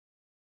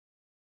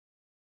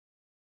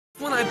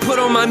When I put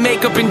on my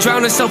makeup and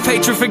drown in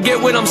self-hatred,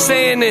 forget what I'm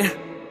saying and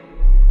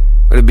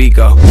where the beat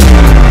go?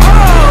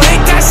 Oh,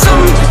 ain't that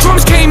something?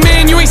 Drums came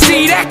in, you ain't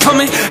see that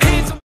coming.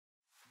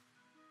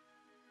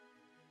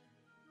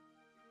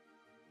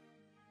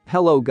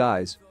 Hello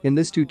guys, in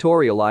this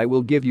tutorial I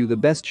will give you the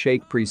best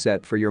shake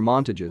preset for your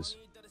montages.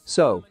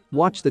 So,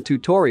 watch the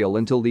tutorial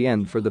until the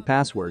end for the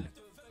password.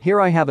 Here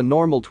I have a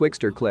normal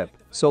Twixtor clip,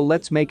 so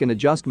let's make an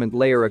adjustment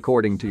layer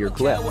according to your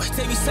clip.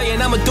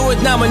 I'ma do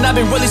it now and I've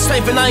been really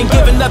slaving, I ain't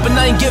giving up and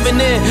I ain't giving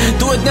in.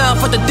 Do it now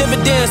for the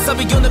dividends, I'll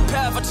be on the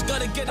path, I just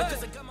gotta get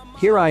it.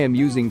 Here I am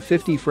using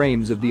 50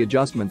 frames of the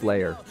adjustment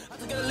layer.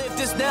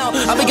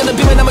 I'll be gonna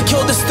be when I'ma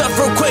kill this stuff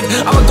real quick.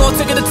 I'ma go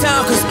take it to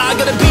town cause I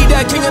gotta be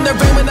that king in the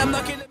ring when I'm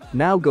knocking.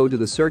 Now go to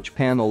the search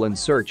panel and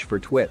search for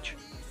Twitch.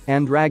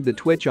 And drag the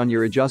Twitch on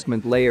your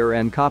adjustment layer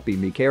and copy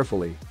me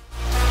carefully.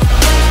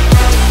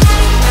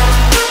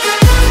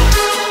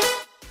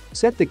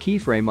 Set the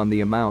keyframe on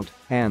the amount,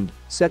 and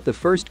set the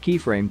first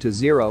keyframe to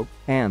 0,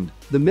 and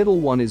the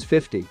middle one is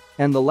 50,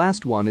 and the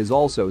last one is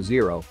also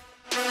 0.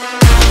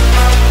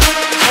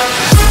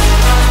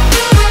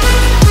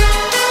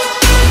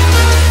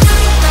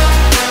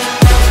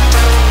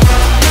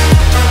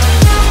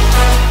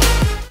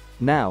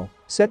 Now,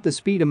 set the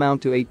speed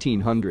amount to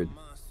 1800.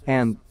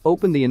 And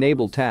open the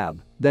Enable tab,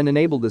 then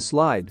enable the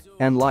slide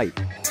and light.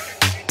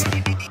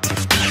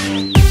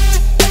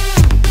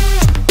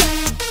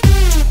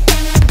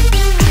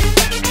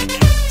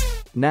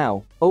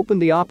 Now, open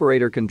the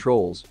operator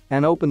controls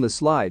and open the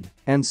slide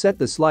and set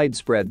the slide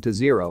spread to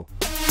 0.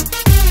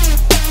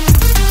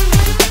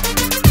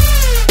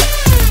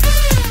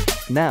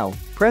 Now,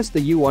 press the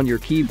U on your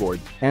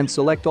keyboard and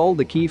select all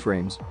the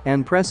keyframes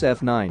and press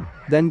F9,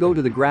 then go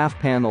to the graph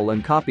panel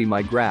and copy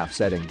my graph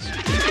settings.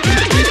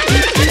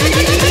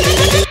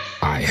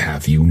 I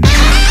have you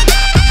now.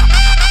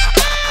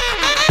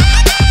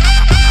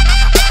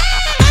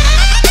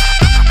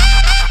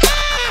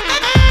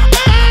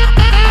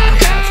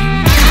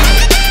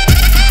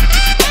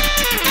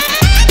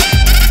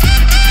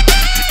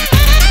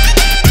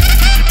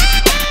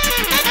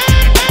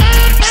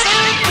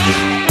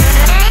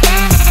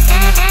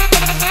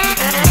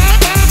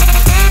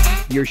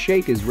 Your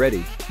shake is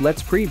ready,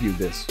 let's preview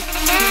this.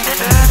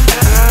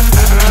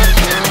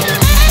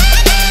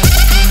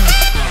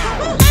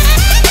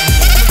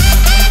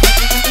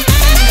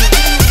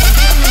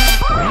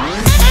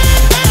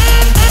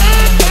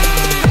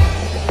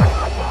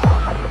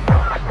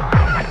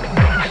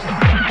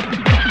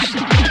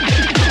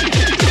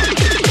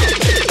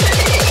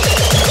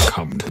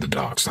 Come to the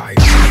dark side.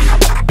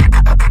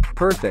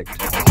 Perfect.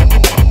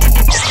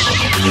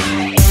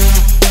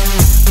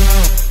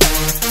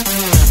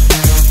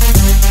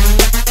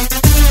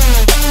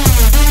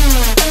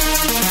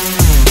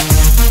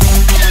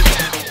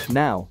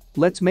 Now,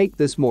 let's make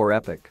this more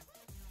epic.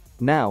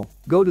 Now,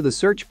 go to the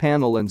search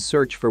panel and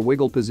search for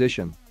wiggle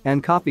position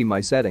and copy my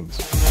settings.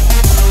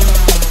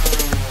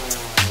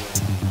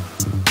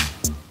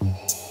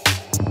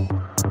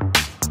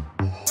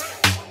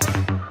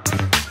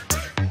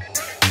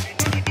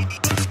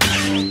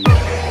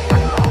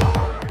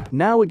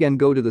 Now again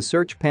go to the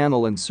search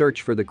panel and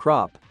search for the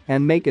crop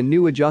and make a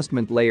new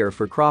adjustment layer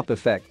for crop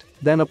effect,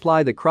 then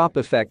apply the crop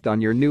effect on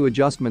your new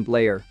adjustment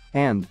layer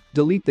and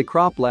delete the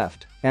crop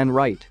left and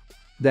right.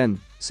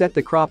 Then, set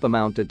the crop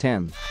amount to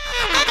 10.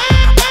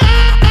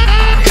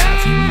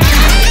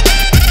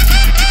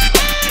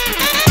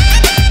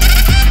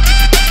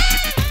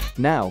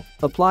 Now,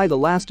 apply the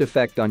last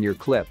effect on your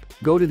clip.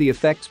 Go to the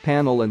effects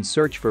panel and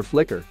search for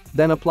flicker,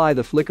 then apply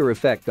the flicker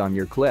effect on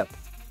your clip.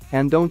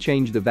 And don't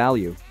change the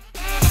value.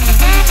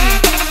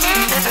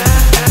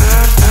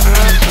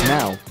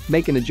 Now,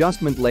 make an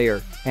adjustment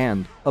layer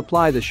and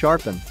apply the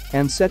sharpen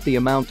and set the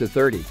amount to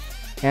 30.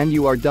 And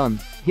you are done.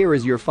 Here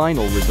is your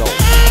final result.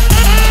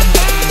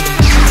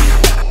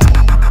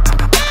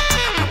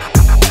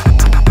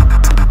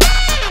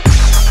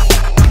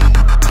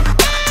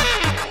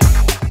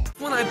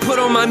 When I put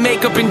on my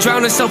makeup and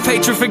drown in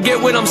self-hatred,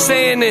 forget what I'm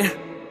saying and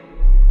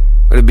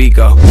where the beat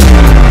go?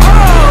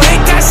 Oh,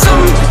 ain't that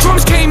something?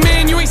 Drums came in.